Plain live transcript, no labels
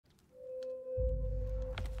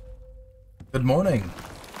Good morning.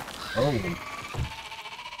 Oh.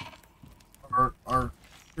 Our,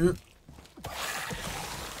 uh,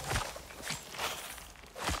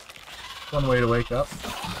 one way to wake up.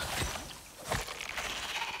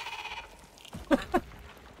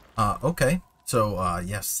 Okay. So,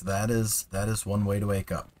 yes, that is one way to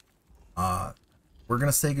wake up. We're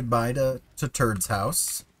gonna say goodbye to Turd's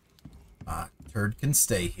house. Turd can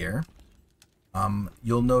stay here.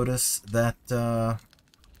 You'll notice that,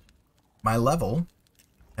 my level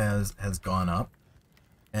has gone up.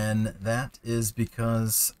 And that is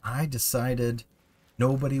because I decided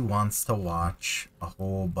nobody wants to watch a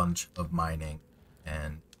whole bunch of mining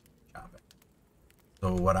and chopping.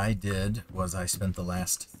 So what I did was I spent the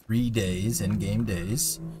last 3 days, in-game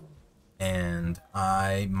days, and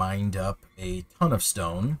I mined up a ton of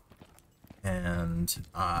stone, and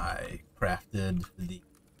I crafted the,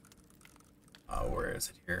 where is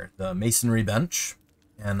it here? The masonry bench,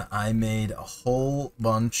 and I made a whole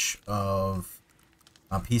bunch of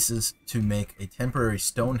pieces to make a temporary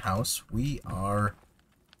stone house. We are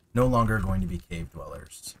no longer going to be cave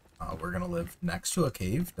dwellers. We're going to live next to a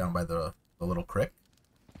cave down by the little creek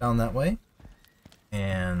down that way.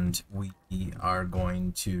 And we are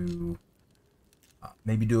going to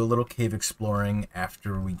maybe do a little cave exploring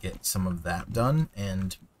after we get some of that done.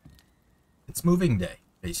 And it's moving day,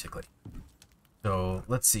 basically. So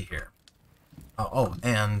let's see here.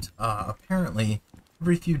 Apparently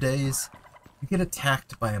every few days you get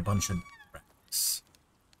attacked by a bunch of rats.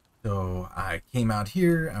 So I came out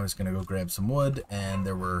here, I was going to go grab some wood, and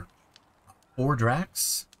there were 4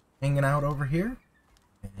 Dracs hanging out over here,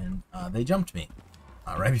 and they jumped me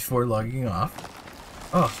right before logging off.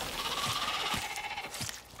 Oh.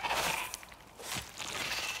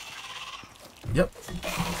 Yep.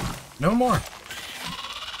 No more.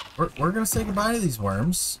 We're going to say goodbye to these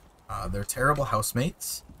worms. They're terrible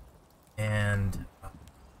housemates, and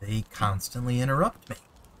they constantly interrupt me.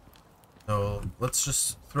 So let's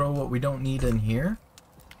just throw what we don't need in here.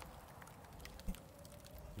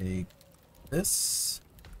 Take this,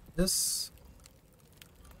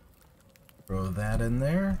 throw that in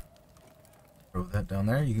there, throw that down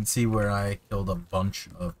there. You can see where I killed a bunch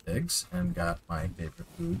of pigs and got my favorite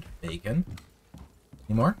food, bacon.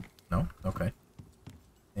 Any more? No? Okay.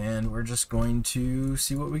 And we're just going to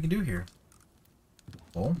see what we can do here.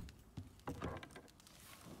 Pull.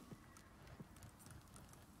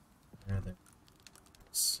 There.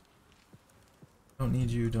 Don't need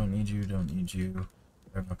you, don't need you, don't need you.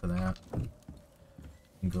 Grab enough of that.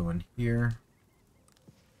 And go in here.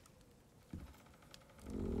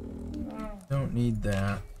 Don't need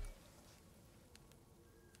that.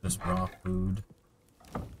 Just raw food.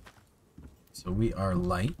 So we are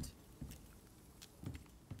light.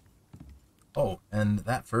 Oh, and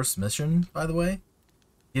that first mission, by the way,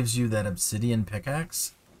 gives you that obsidian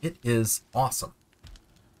pickaxe. It is awesome.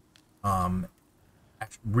 Actually,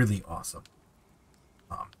 really awesome.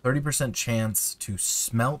 30% chance to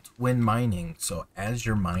smelt when mining. So as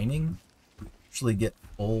you're mining, you actually get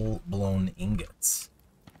full-blown ingots.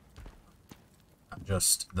 Not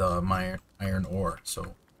just the iron ore.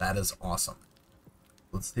 So that is awesome.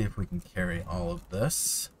 Let's see if we can carry all of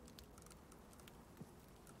this.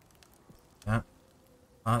 Yeah.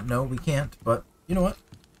 No, we can't. But you know what?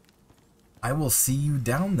 I will see you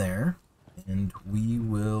down there, and we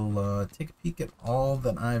will take a peek at all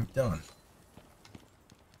that I've done.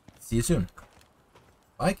 See you soon.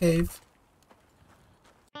 Bye, cave.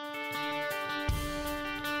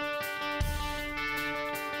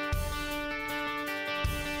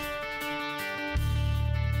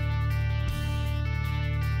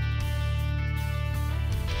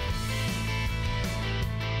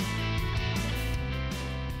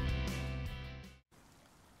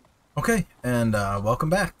 Okay, and welcome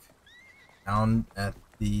back. Down at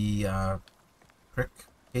the creek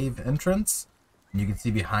cave entrance. And you can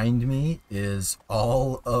see behind me is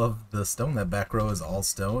all of the stone. That back row is all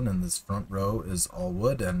stone, and this front row is all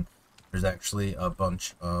wood, and there's actually a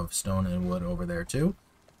bunch of stone and wood over there too.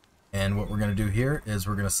 And what we're going to do here is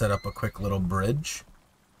we're going to set up a quick little bridge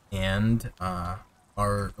and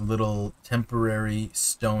our little temporary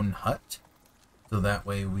stone hut, so that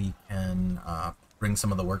way we can bring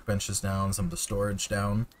some of the workbenches down, some of the storage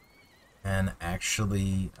down, and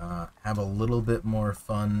actually have a little bit more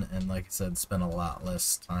fun, and like I said, spend a lot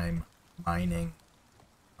less time mining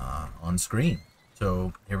on screen.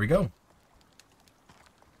 So here we go.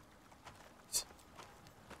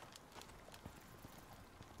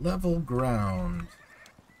 Level ground.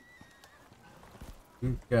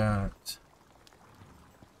 We've got...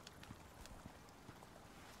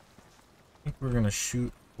 I think we're gonna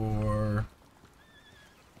shoot for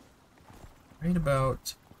right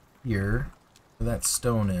about here, where that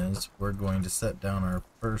stone is, we're going to set down our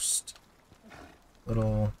first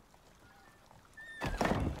little...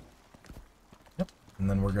 Yep. And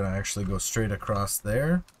then we're going to actually go straight across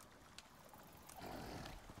there.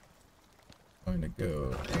 Going to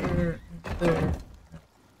go there, and there, and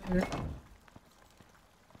there.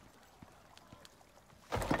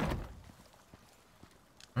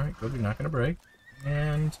 Alright, good, we're not going to break.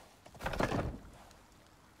 And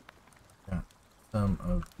got some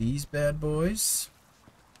of these bad boys.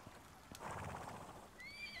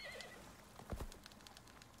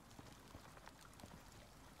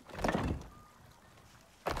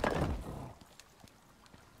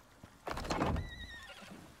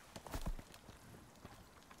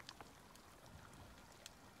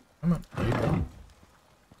 Come on, there you go.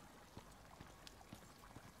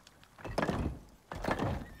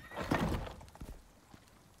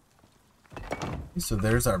 So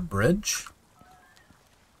there's our bridge.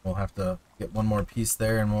 We'll have to get one more piece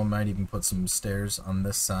there, and we might even put some stairs on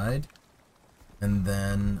this side. And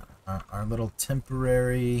then our little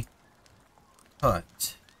temporary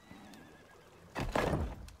hut.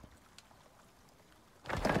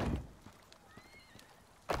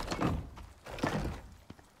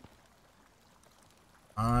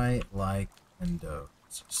 I like windows,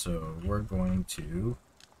 so we're going to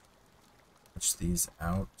switch these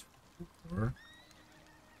out for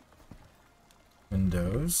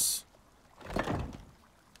windows.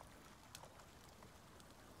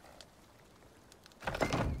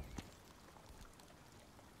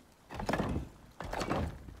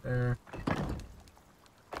 There.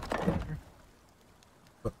 There.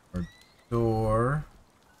 Put our door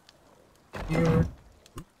here.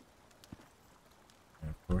 And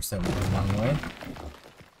of course that went the wrong way.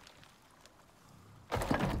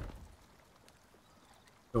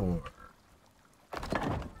 Door.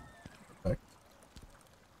 Perfect.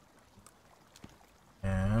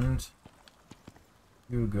 And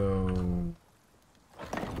you go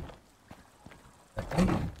that way.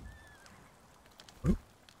 Oop.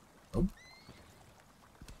 Oh.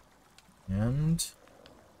 And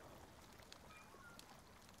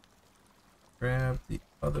grab the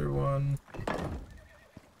other one.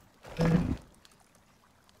 There. Would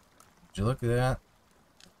you look at that?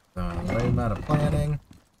 The right amount of planning.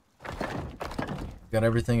 Got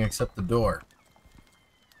everything except the door.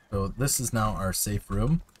 So this is now our safe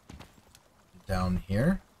room down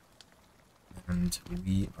here. And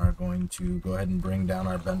we are going to go ahead and bring down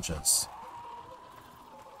our benches.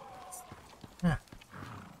 Yeah.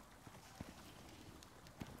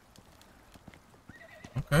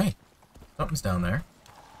 Okay. Something's down there.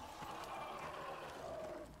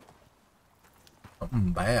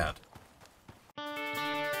 Something bad.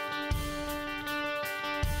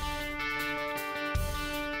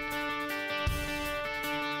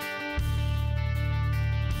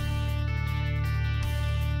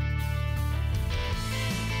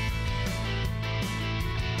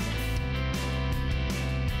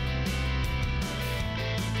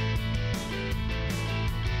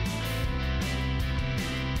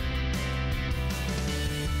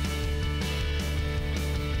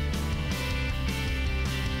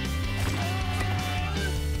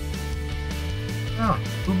 Oh,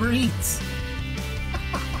 Uber Eats.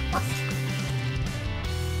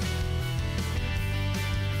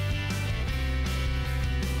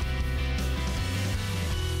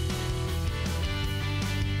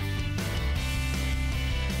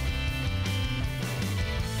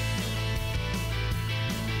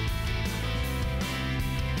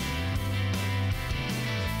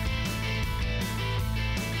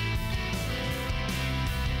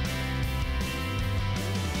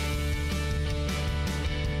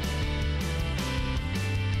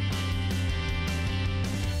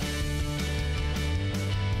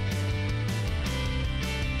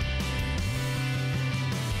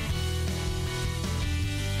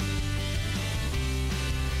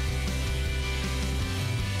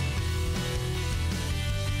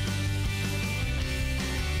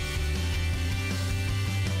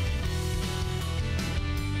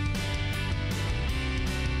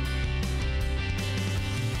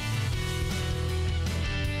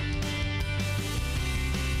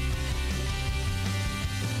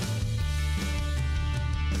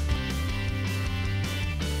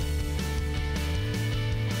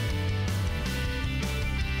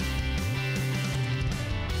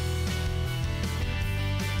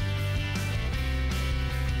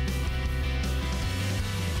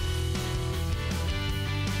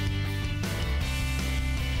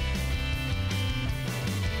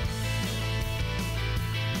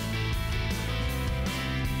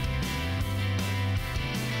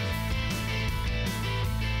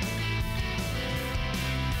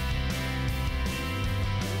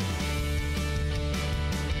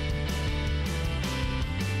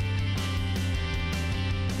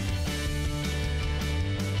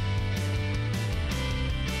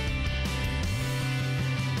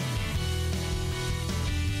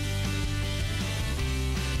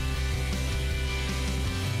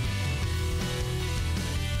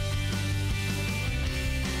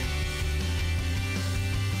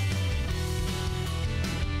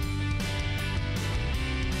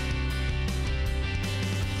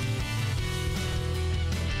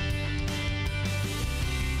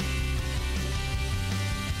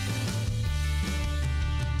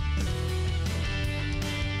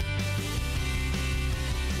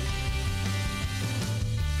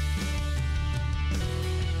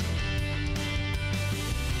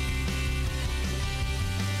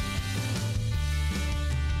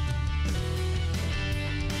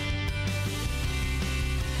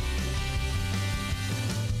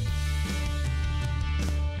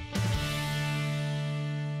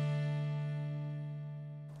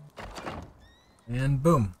 And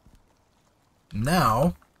boom.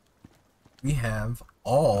 Now we have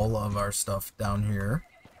all of our stuff down here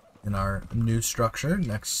in our new structure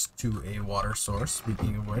next to a water source.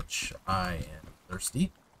 Speaking of which, I am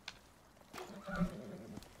thirsty.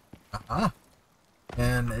 Aha.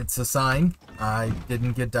 And it's a sign I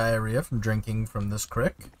didn't get diarrhea from drinking from this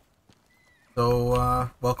creek. So,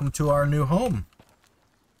 welcome to our new home.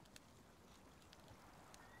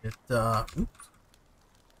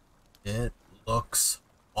 It looks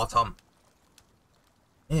awesome.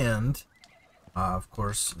 And, of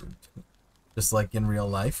course, just like in real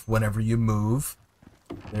life, whenever you move,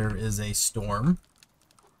 there is a storm.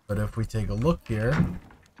 But if we take a look here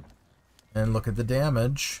and look at the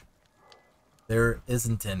damage, there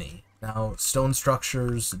isn't any. Now, stone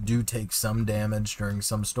structures do take some damage during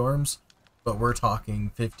some storms, but we're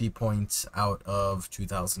talking 50 points out of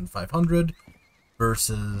 2,500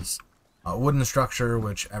 versus a wooden structure,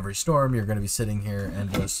 which every storm you're going to be sitting here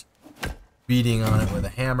and just beating on it with a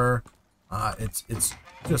hammer. It's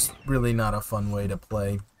just really not a fun way to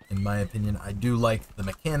play, in my opinion. I do like the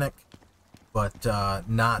mechanic, but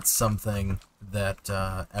not something that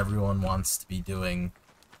everyone wants to be doing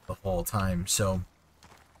the whole time. So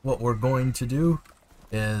what we're going to do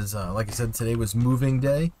is, like I said, today was moving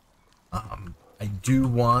day. I do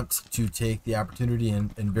want to take the opportunity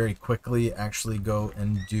and very quickly actually go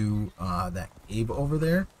and do that cave over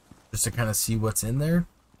there, just to kind of see what's in there.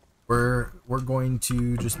 We're going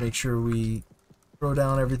to just make sure we throw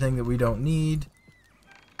down everything that we don't need.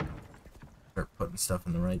 Start putting stuff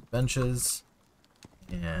in the right benches.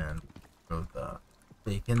 And throw the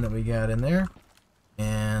bacon that we got in there.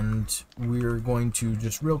 And we're going to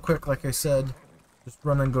just real quick, like I said, just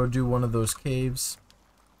run and go do one of those caves.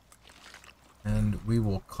 And we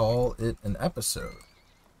will call it an episode.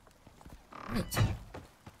 Right.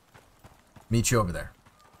 Meet you over there.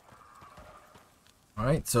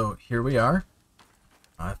 Alright, so here we are.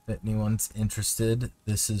 If anyone's interested,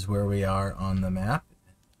 this is where we are on the map,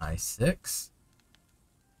 I-6.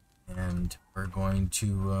 And we're going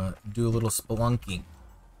to do a little spelunking.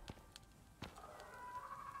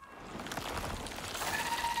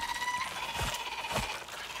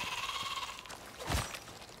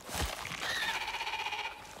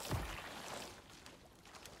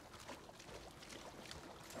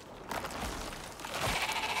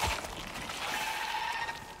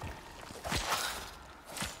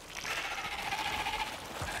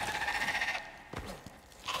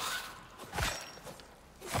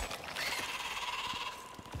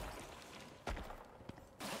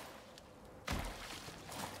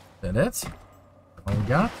 That it? All we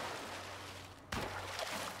got?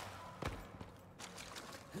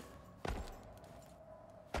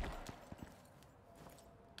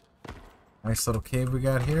 Nice little cave we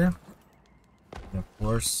got here. And of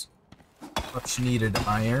course, much needed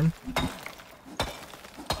iron.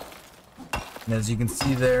 And as you can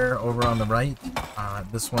see there over on the right,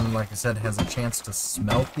 this one, like I said, has a chance to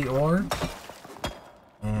smelt the ore.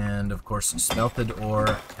 And of course, smelted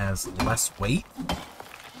ore has less weight.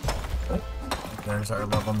 There's our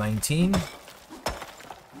level 19,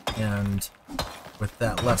 and with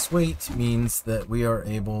that less weight means that we are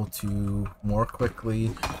able to more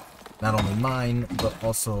quickly not only mine, but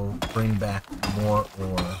also bring back more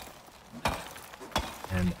ore.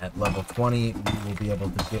 And at level 20, we will be able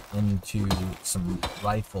to get into some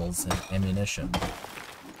rifles and ammunition.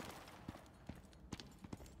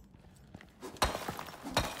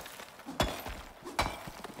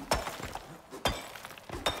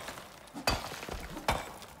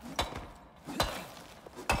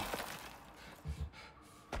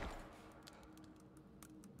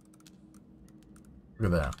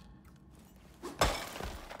 Look at that.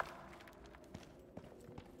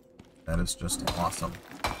 That is just awesome.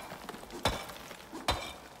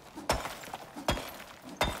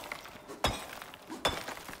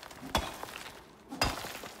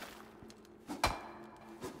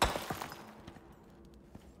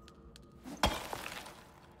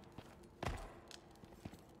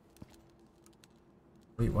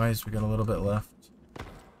 Weight-wise, we got a little bit left.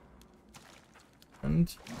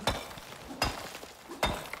 And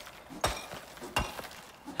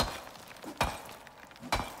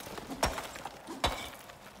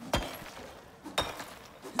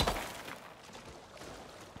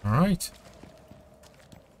all right.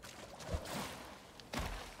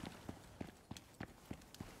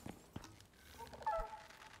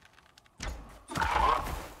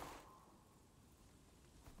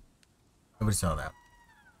 Nobody saw that.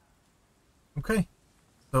 Okay.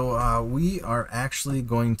 So we are actually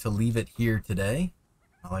going to leave it here today.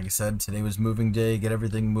 Like I said, today was moving day, get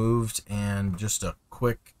everything moved, and just a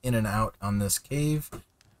quick in and out on this cave.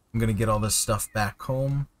 I'm going to get all this stuff back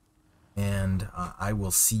home, and I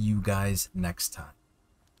will see you guys next time.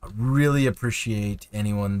 I really appreciate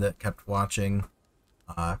anyone that kept watching.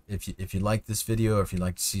 If you like this video, or if you'd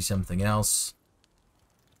like to see something else,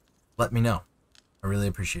 let me know. I really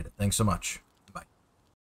appreciate it. Thanks so much.